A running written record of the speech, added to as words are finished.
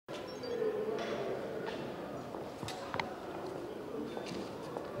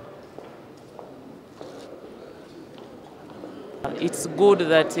it's good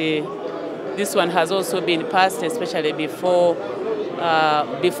that this one has also been passed, especially before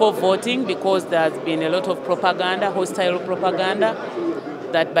voting, because there's been a lot of propaganda, hostile propaganda,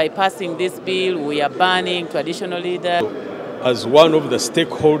 that by passing this bill we are banning traditional leaders. As one of the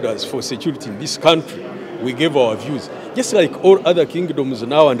stakeholders for security in this country, we gave our views. Just like all other kingdoms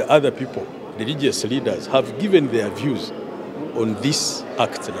now and other people, religious leaders have given their views on this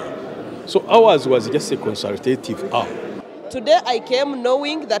act now. So ours was just a consultative arm. Today I came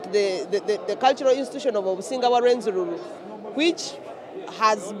knowing that the cultural institution of Obusinga Rwenzururu, which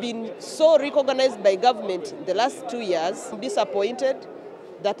has been so recognized by government in the last 2 years, I'm disappointed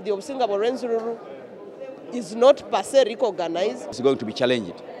that the Obusinga Rwenzururu is not per se recognized. It's going to be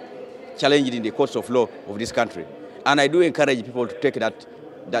challenged in the courts of law of this country. And I do encourage people to take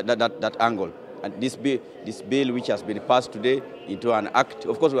that angle. And this bill which has been passed today into an act,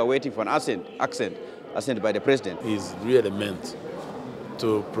 of course we are waiting for an assent by the President. Is really meant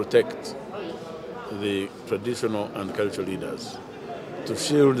to protect the traditional and cultural leaders, to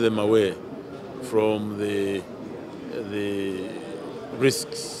shield them away from the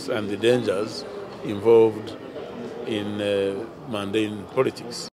risks and the dangers involved in mundane politics.